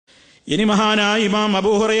ഇനി മഹാനായ ഇമാം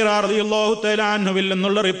അബൂ ഹുറൈറ റളിയല്ലാഹു തആല അൻഹുവിൽ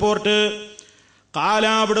നിന്നുള്ള റിപ്പോർട്ട്, ഖാല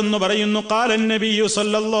അവിടുന്ന് പറയുന്നു, ഖാലൻ നബിയ്യു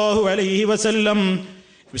സല്ലല്ലാഹു അലൈഹി വസല്ലം,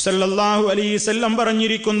 സല്ലല്ലാഹു അലൈഹി വസല്ലം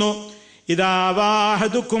പറഞ്ഞിരിക്കുന്നു, ഇദാ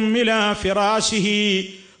വാഹദുകും ഇലാ ഫിറാശിഹി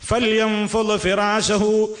ഫൽയൻഫുദ്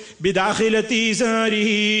ഫിറാശഹു ബിദാഖിലതി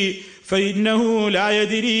ഇസാരിഹി ഫഇന്നഹു ലാ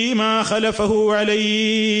യദ്രി മാ ഖലഫഹു അലൈഹി.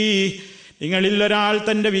 നിങ്ങളിൽ ഒരാൾ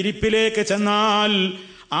തന്റെ വിരിപ്പിലേക്ക് ചെന്നാൽ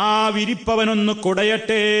ആ വിരിപ്പവനൊന്ന്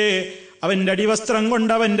കുടയട്ടെ, അവൻ്റെ അടിവസ്ത്രം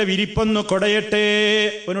കൊണ്ട് അവൻ്റെ വിരിപ്പൊന്ന് കുടയട്ടെ.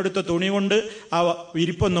 അവനെടുത്ത തുണി കൊണ്ട് ആ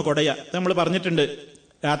വിരിപ്പൊന്ന് കുടയ. നമ്മൾ പറഞ്ഞിട്ടുണ്ട്,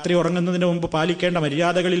 രാത്രി ഉറങ്ങുന്നതിന് മുമ്പ് പാലിക്കേണ്ട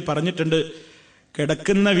മര്യാദകളിൽ പറഞ്ഞിട്ടുണ്ട്.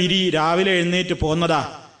 കിടക്കുന്ന വിരി രാവിലെ എഴുന്നേറ്റ് പോന്നതാ,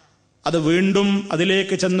 അത് വീണ്ടും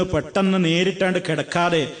അതിലേക്ക് ചെന്ന് പെട്ടെന്ന് നേരിട്ടാണ്ട്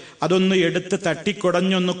കിടക്കാതെ അതൊന്ന് എടുത്ത്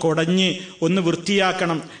തട്ടിക്കുടഞ്ഞൊന്ന് കുടഞ്ഞ് ഒന്ന്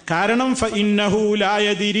വൃത്തിയാക്കണം. കാരണം ഫഇന്നഹു ലാ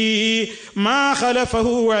യദ്രി മാ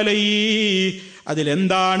ഖലഫഹു അലൈഹി,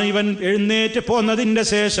 അതിലെന്താണ് ഇവൻ എഴുന്നേറ്റ് പോന്നതിന്റെ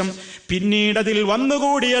ശേഷം പിന്നീട് അതിൽ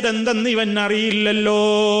വന്നുകൂടിയതെന്തെന്ന് ഇവൻ അറിയില്ലല്ലോ.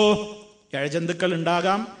 ഇഴജന്തുക്കൾ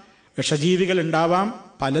ഉണ്ടാകാം, വിഷജീവികൾ ഉണ്ടാവാം,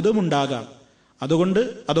 പലതും ഉണ്ടാകാം. അതുകൊണ്ട്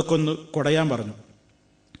അതൊക്കെ ഒന്ന് കുടയാൻ പറഞ്ഞു.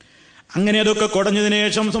 അങ്ങനെ അതൊക്കെ കുടഞ്ഞതിനു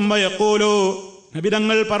ശേഷം സുമ്മ യഖൂലു,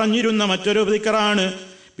 നബിതങ്ങൾ പറഞ്ഞിരുന്ന മറ്റൊരു ദിക്റാണ്,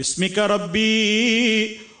 ബിസ്മിക റബ്ബി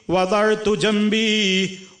വദഅതു ജംബി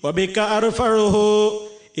വബിക അർഫഉഹു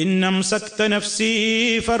ഇന്നംസക്ത നഫ്സി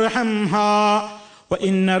ഫർഹംഹാ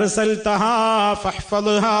വഇൻ അർസൽതഹാ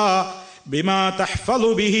ഫഹ്ഫദ്ഹാ ബിമാ തഹ്ഫളു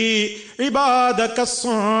ബിഹി ഇബാദകസ്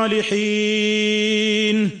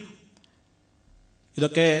സ്വാലിഹീൻ.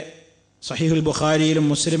 ഇതൊക്കെ സഹീഹുൽ ബുഖാരിയിലും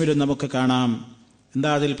മുസ്ലിമിലും നമുക്ക് കാണാം. എന്താ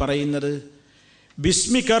അതിൽ പറയുന്നത്?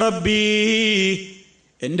 ബിസ്മിക റബ്ബി,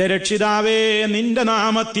 എൻ്റെ രക്ഷിതാവേ നിന്റെ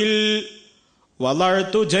നാമത്തിൽ,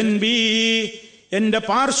 വദഅതു ജൻബി, എൻ്റെ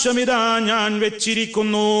പാർശ്വമിതാ ഞാൻ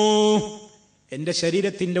വെച്ചിരിക്കുന്നു, എൻ്റെ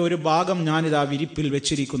ശരീരത്തിൻ്റെ ഒരു ഭാഗം ഞാനിതാ വിരിപ്പിൽ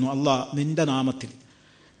വെച്ചിരിക്കുന്നു. അല്ലാ, നിന്റെ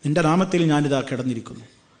നാമത്തിൽ ഞാനിതാ കിടന്നിരിക്കുന്നു.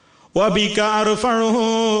 വബിക അർഫഉഹു,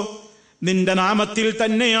 നിന്റെ നാമത്തിൽ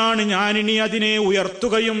തന്നെയാണ് ഞാനിനി അതിനെ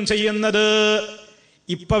ഉയർത്തുകയും ചെയ്യുന്നത്.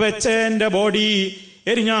 ഇപ്പൊ വെച്ച എൻ്റെ ബോഡി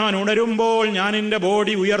ഞാൻ ഉണരുമ്പോൾ ഞാൻ എൻ്റെ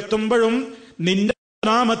ബോഡി ഉയർത്തുമ്പോഴും നിന്റെ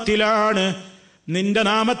നാമത്തിലാണ്.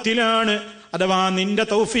 അഥവാ നിന്റെ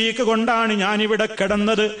തൗഫീക്ക് കൊണ്ടാണ് ഞാനിവിടെ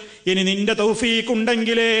കിടന്നത്. ഇനി നിന്റെ തൗഫീക്ക്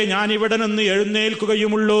ഉണ്ടെങ്കിലേ ഞാനിവിടെ നിന്ന്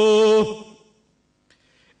എഴുന്നേൽക്കുകയുമുള്ളൂ.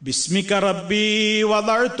 ബിസ്മിക റബ്ബി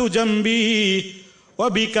വദഅതു ജംബി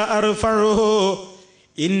വബിക അർഫഉഹു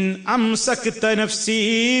ഇൻ അംസക്ത നഫ്സി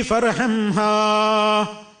ഫർഹംഹാ.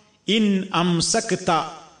 ഇൻ അംസക്ത,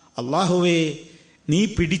 അല്ലാഹുവേ നീ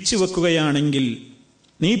പിടിച്ചു വെക്കുകയാണെങ്കിൽ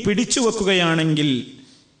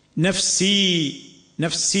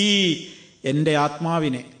നഫ്സി, എൻ്റെ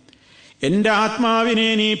ആത്മാവിനെ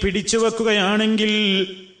നീ പിടിച്ചു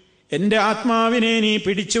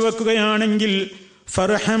വെക്കുകയാണെങ്കിൽ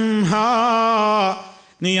ഫർഹംഹാ,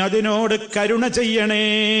 നീ അതിനോട് കരുണ ചെയ്യണേ.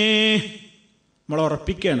 നമ്മൾ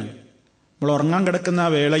ഉറപ്പിക്കുകയാണ്, നമ്മൾ ഉറങ്ങാൻ കിടക്കുന്ന ആ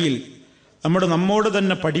വേളയിൽ നമ്മോട്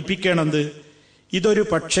തന്നെ പഠിപ്പിക്കണത്, ഇതൊരു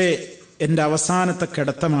പക്ഷേ എൻ്റെ അവസാനത്തെ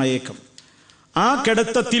കിടത്തമായേക്കും. ആ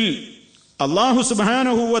കിടത്തത്തിൽ അല്ലാഹു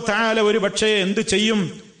സുബ്ഹാനഹു വ തആല ഒരു പക്ഷേ എന്ത് ചെയ്യും?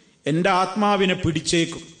 എൻ്റെ ആത്മാവിനെ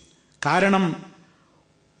പിടിച്ചേക്കും. കാരണം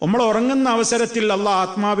നമ്മൾ ഉറങ്ങുന്ന അവസരത്തിൽ അല്ലാഹ്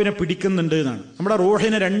ആത്മാവിനെ പിടിക്കുന്നുണ്ട് എന്നാണ്. നമ്മുടെ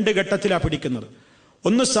റൂഹിനെ 2 ഘട്ടത്തിലാണ് പിടിക്കുന്നത്.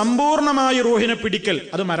 ഒന്ന് സമ്പൂർണമായി റൂഹിനെ പിടിക്കൽ,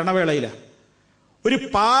 അത് മരണവേളയിലാണ്. ഒരു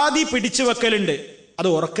പാതി പിടിച്ചു വെക്കലുണ്ട്, അത്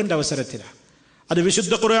ഉറക്കന്റെ അവസരത്തിലാണ്. അത്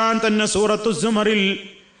വിശുദ്ധ ഖുർആൻ തന്നെ സൂറത്തു സുമറിൽ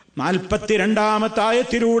 42-ാമത്തെ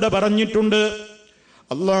ആയത്തിലൂടെ പറഞ്ഞിട്ടുണ്ട്.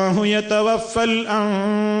 അല്ലാഹു യതവഫൽ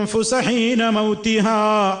അൻഫുസ ഹീന മൗതിഹാ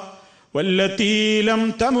വല്ലതീ ലം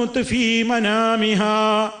തമുത് ഫീ മനാമിഹാ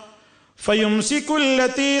ഫയുംസികു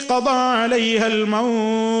അല്ലതീ ഖദാ അലൈഹൽ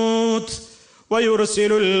മൗത്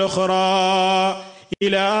വയുർസിലുൽ ഉഖ്റാ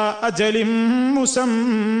ഇലാ അജലിൻ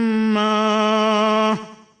മുസമ്മാ.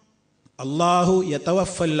 അല്ലാഹു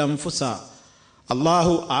യതവഫൽ അൻഫുസ,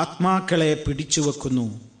 അല്ലാഹു ആത്മാക്കളെ പിടിച്ചുവെക്കുന്നു.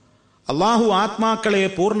 അല്ലാഹു ആത്മാക്കളെ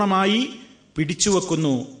പൂർണ്ണമായി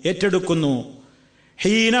പിടിച്ചുവെക്കുന്നു, ഏറ്റെടുക്കുന്നു.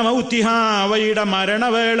 ഹീന മൗതിഹാ, അവയുടെ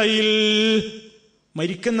മരണവേളയിൽ,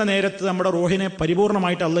 മരിക്കുന്ന നേരത്ത് നമ്മുടെ റൂഹിനെ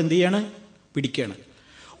പരിപൂർണമായിട്ട് അല്ലാഹു എന്ത് ചെയ്യാണ്? പിടിക്കുകയാണ്.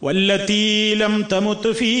 വല്ലതീ ലം തമുത്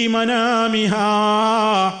ഫീ മനാമിഹാ,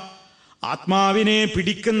 ആത്മാവിനെ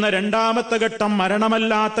പിടിക്കുന്ന 2ാമത്തെ ഘട്ടം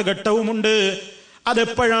മരണമല്ലാത്ത ഘട്ടവുമുണ്ട്.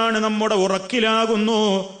 അതെപ്പോഴാണ്? നമ്മുടെ ഉറക്കിലാകുന്നു.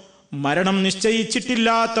 മരണം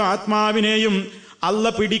നിശ്ചയിച്ചിട്ടില്ലാത്ത ആത്മാവിനെയും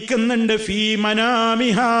അല്ലാഹു പിടിക്കുന്നുണ്ട്. ഫീ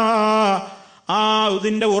മനാമിഹാ,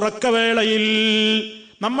 ഇതിന്റെ ഉറക്കവേളയിൽ,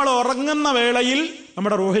 നമ്മൾ ഉറങ്ങുന്ന വേളയിൽ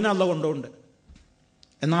നമ്മുടെ റൂഹിനെ അല്ലാഹു കൊണ്ടുപോകുന്നുണ്ട്.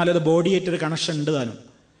 എന്നാൽ അത് ബോഡിയായിട്ടൊരു കണക്ഷൻ ഉണ്ട് താനും.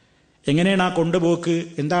 എങ്ങനെയാണ് ആ കൊണ്ടുപോക്ക്,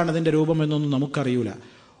 എന്താണ് അതിന്റെ രൂപം എന്നൊന്നും നമുക്കറിയൂല.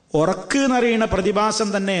 ഉറക്ക് എന്നറിയുന്ന പ്രതിഭാസം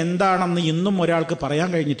തന്നെ എന്താണെന്ന് ഇന്നും ഒരാൾക്ക് പറയാൻ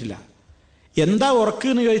കഴിഞ്ഞിട്ടില്ല. എന്താ ഉറക്ക്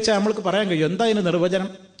എന്ന് ചോദിച്ചാൽ നമ്മൾക്ക് പറയാൻ കഴിയും. എന്താ അതിന് നിർവചനം?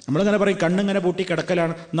 നമ്മളിങ്ങനെ പറയും കണ്ണിങ്ങനെ പൂട്ടി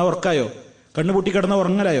കിടക്കലാണ്. എന്നാ ഉറക്കായോ? കണ്ണ് പൂട്ടി കിടന്ന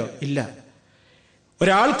ഉറങ്ങലായോ? ഇല്ല.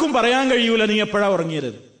 ഒരാൾക്കും പറയാൻ കഴിയൂല നീ എപ്പോഴാ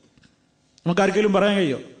ഉറങ്ങിയത്. നമുക്കാർക്കെങ്കിലും പറയാൻ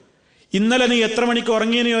കഴിയോ? ഇന്നലെ നീ എത്ര മണിക്ക്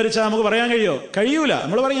ഉറങ്ങിയെന്ന് ചോദിച്ചാൽ നമുക്ക് പറയാൻ കഴിയോ? കഴിയൂല.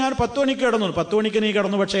 നമ്മൾ പറയും ഞാൻ 10 മണിക്ക് കിടന്നു. 10 മണിക്ക് നീ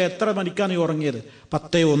കിടന്നു, പക്ഷേ എത്ര മണിക്കാണ് നീ ഉറങ്ങിയത്?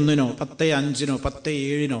 10:01, 10:05,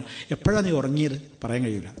 10:07 എപ്പോഴാണ് നീ ഉറങ്ങിയത്? പറയാൻ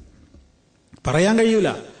കഴിയൂല. പറയാൻ കഴിയൂല.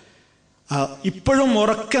 ഇപ്പോഴും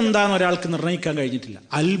ഉറക്കെന്താന്ന് ഒരാൾക്ക് നിർണ്ണയിക്കാൻ കഴിഞ്ഞിട്ടില്ല.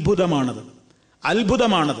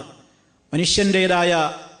 അത്ഭുതമാണത്. മനുഷ്യൻ്റെതായ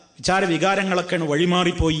വിചാരവികാരങ്ങളൊക്കെയാണ്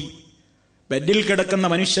വഴിമാറിപ്പോയി. ബെഡിൽ കിടക്കുന്ന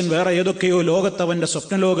മനുഷ്യൻ വേറെ ഏതൊക്കെയോ ലോകത്ത്, അവൻ്റെ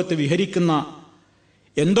സ്വപ്നലോകത്ത് വിഹരിക്കുന്ന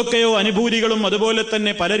എന്തൊക്കെയോ അനുഭൂതികളും അതുപോലെ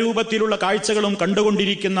തന്നെ പല രൂപത്തിലുള്ള കാഴ്ചകളും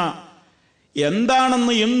കണ്ടുകൊണ്ടിരിക്കുന്ന,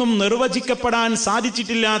 എന്താണെന്ന് എന്നും നിർവചിക്കപ്പെടാൻ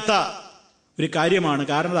സാധിച്ചിട്ടില്ലാത്ത ഒരു കാര്യമാണ്.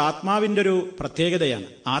 കാരണം അത് ആത്മാവിൻ്റെ ഒരു പ്രത്യേകതയാണ്.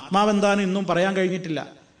 ആത്മാവ് എന്താണ് ഇന്നും പറയാൻ കഴിഞ്ഞിട്ടില്ല.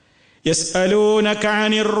 യസ്അലൂനക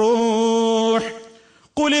അനിർ റൂഹ്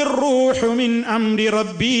ഖുലിർ റൂഹു മിൻ അംരി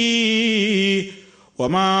റബ്ബി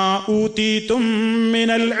വമാ ഊതീതും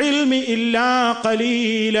മിനൽ ഇൽമി ഇല്ലാ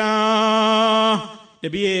ഖലീലാ.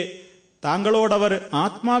 നബിയെ, താങ്കളോടവർ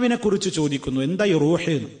ആത്മാവിനെ കുറിച്ച് ചോദിക്കുന്നു. എന്താ ഈ റൂഹ്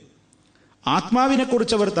എന്ന്? ആത്മാവിനെ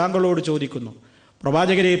കുറിച്ച് അവർ താങ്കളോട് ചോദിക്കുന്നു.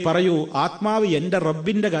 പ്രവാചകരെ പറയൂ, ആത്മാവ് എൻ്റെ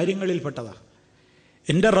റബ്ബിൻ്റെ കാര്യങ്ങളിൽപ്പെട്ടതാ.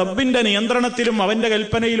 എൻ്റെ റബ്ബിൻ്റെ നിയന്ത്രണത്തിലും അവൻ്റെ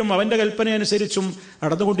കൽപ്പനയിലും അവൻ്റെ കൽപ്പന അനുസരിച്ചും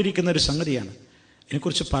നടന്നുകൊണ്ടിരിക്കുന്ന ഒരു സംഗതിയാണ്.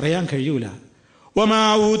 ഇതിനെക്കുറിച്ച് പറയാൻ കഴിയൂല. വമാ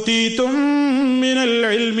ഊതീതും മിനൽ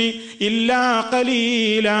ഇൽമി ഇല്ലാ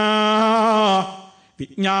ഖലീലാ.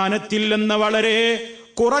 വിജ്ഞാനത്തിൽ നിന്ന് വളരെ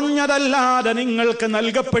കുറഞ്ഞതല്ലാതെ നിങ്ങൾക്ക്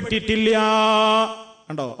നൽകപ്പെട്ടിട്ടില്ല.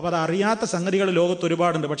 കണ്ടോ? അപ്പൊ അത് അറിയാത്ത സംഗതികൾ ലോകത്ത്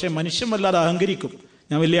ഒരുപാടുണ്ട്. പക്ഷെ മനുഷ്യൻ വല്ലാതെ അഹങ്കരിക്കും.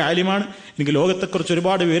 ഞാൻ വലിയ ആലിമാണ്, എനിക്ക് ലോകത്തെക്കുറിച്ച്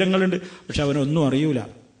ഒരുപാട് വിവരങ്ങളുണ്ട്, പക്ഷെ അവനൊന്നും അറിയൂല.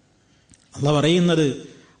 അള്ളാഹ് പറയുന്നത്,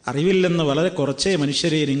 അറിവില്ലെന്ന് വളരെ കുറച്ചേ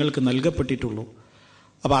മനുഷ്യരെ നിങ്ങൾക്ക് നൽകപ്പെട്ടിട്ടുള്ളൂ.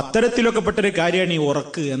 അപ്പൊ അത്തരത്തിലൊക്കെ പെട്ടൊരു കാര്യമാണ് ഈ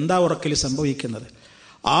ഉറക്ക്. എന്താ ഉറക്കിൽ സംഭവിക്കുന്നത്?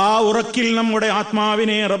 ആ ഉറക്കിൽ നമ്മുടെ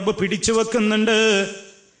ആത്മാവിനെ റബ്ബ് പിടിച്ചു വെക്കുന്നുണ്ട്.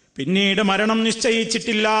 പിന്നീട് മരണം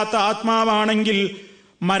നിശ്ചയിച്ചിട്ടില്ലാത്ത ആത്മാവാണെങ്കിൽ,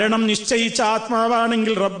 മരണം നിശ്ചയിച്ച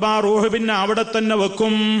ആത്മാവാണെങ്കിൽ റബ്ബാ റൂഹ് പിന്നെ അവിടെ തന്നെ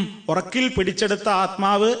വെക്കും. ഉറക്കിൽ പിടിച്ചെടുത്ത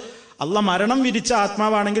ആത്മാവ്, അള്ളാഹ് മരണം വിധിച്ച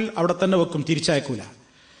ആത്മാവാണെങ്കിൽ അവിടെ തന്നെ വെക്കും, തിരിച്ചയക്കൂല.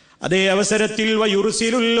 അതേ അവസരത്തിൽ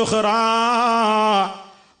വയുർസിലുൽ ഉഖ്റാ,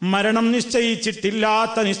 മരണം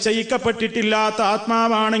നിശ്ചയിക്കപ്പെട്ടിട്ടില്ലാത്ത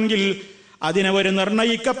ആത്മാവാണെങ്കിൽ അതിനെ ഒരു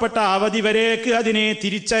നിർണയിക്കപ്പെട്ട അവധി വരേക്ക് അതിനെ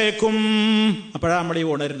തിരിച്ചയക്കും. അപ്പോഴാണ് നമ്മൾ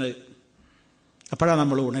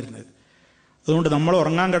ഉണരുന്നത്. അതുകൊണ്ട് നമ്മൾ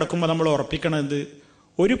ഉറങ്ങാൻ കിടക്കുമ്പോൾ നമ്മൾ ഉറപ്പിക്കണത്,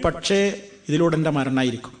 ഒരു പക്ഷേ ഇതിലൂടെ എൻ്റെ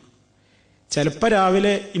മരണമായിരിക്കും. ചിലപ്പോൾ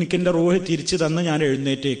രാവിലെ എനിക്കെൻ്റെ റൂഹ് തിരിച്ചു തന്ന് ഞാൻ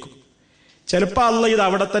എഴുന്നേറ്റേക്കും. ചിലപ്പോൾ അള്ളാഹ് ഇത്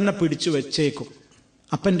അവിടെ തന്നെ പിടിച്ചു വെച്ചേക്കും.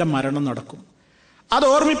 അപ്പം എൻ്റെ മരണം നടക്കും. അത്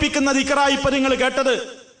ഓർമ്മിപ്പിക്കുന്ന ദിക്റായി ഇപ്പം നിങ്ങൾ കേട്ടത്.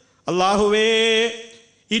 അല്ലാഹുവേ,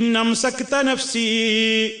 ഇന്നംസക്ത നഫ്സി,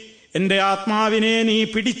 എൻ്റെ ആത്മാവിനെ നീ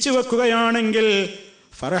പിടിച്ചു വെക്കുകയാണെങ്കിൽ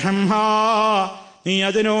ഫർഹംഹാ, നീ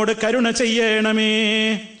അതിനോട് കരുണ ചെയ്യണമേ.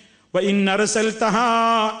 വ ഇന്നർസൽതഹാ,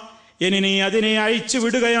 ഇനി നീ അതിനെ അയച്ചു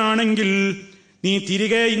വിടുകയാണെങ്കിൽ, നീ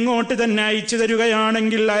തിരികെ ഇങ്ങോട്ട് തന്നെ അയച്ചു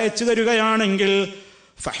തരുകയാണെങ്കിൽ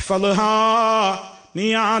ഫഹ്ഫദ്ഹാ, നീ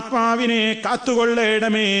ആത്മാവിനെ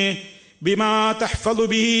കാത്തുകൊള്ളേണമേ. ബിമാ തഹ്ഫദു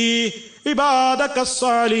ബിഹി ഇബാദക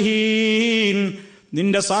സ്സാലിഹീൻ,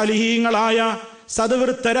 നിന്റെ സാലിഹീങ്ങളായ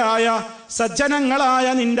സദ്വൃത്തരായ സജ്ജനങ്ങളായ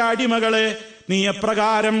നിന്റെ അടിമകളെ നീ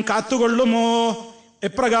എപ്രകാരം കാത്തുകൊള്ളുമോ,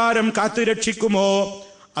 എപ്രകാരം കാത്തുരക്ഷിക്കുമോ,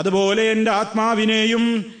 അതുപോലെ എൻ്റെ ആത്മാവിനെയും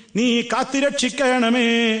നീ കാത്തുരക്ഷിക്കണമേ,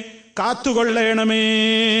 കാത്തുകൊള്ളണമേ.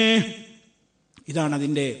 ഇതാണ്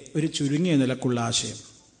അതിൻ്റെ ഒരു ചുരുങ്ങിയ നിലക്കുള്ള ആശയം.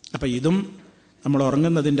 അപ്പം ഇതും നമ്മൾ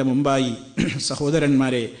ഉറങ്ങുന്നതിൻ്റെ മുമ്പായി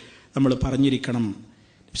സഹോദരന്മാരെ നമ്മൾ പറഞ്ഞിരിക്കണം.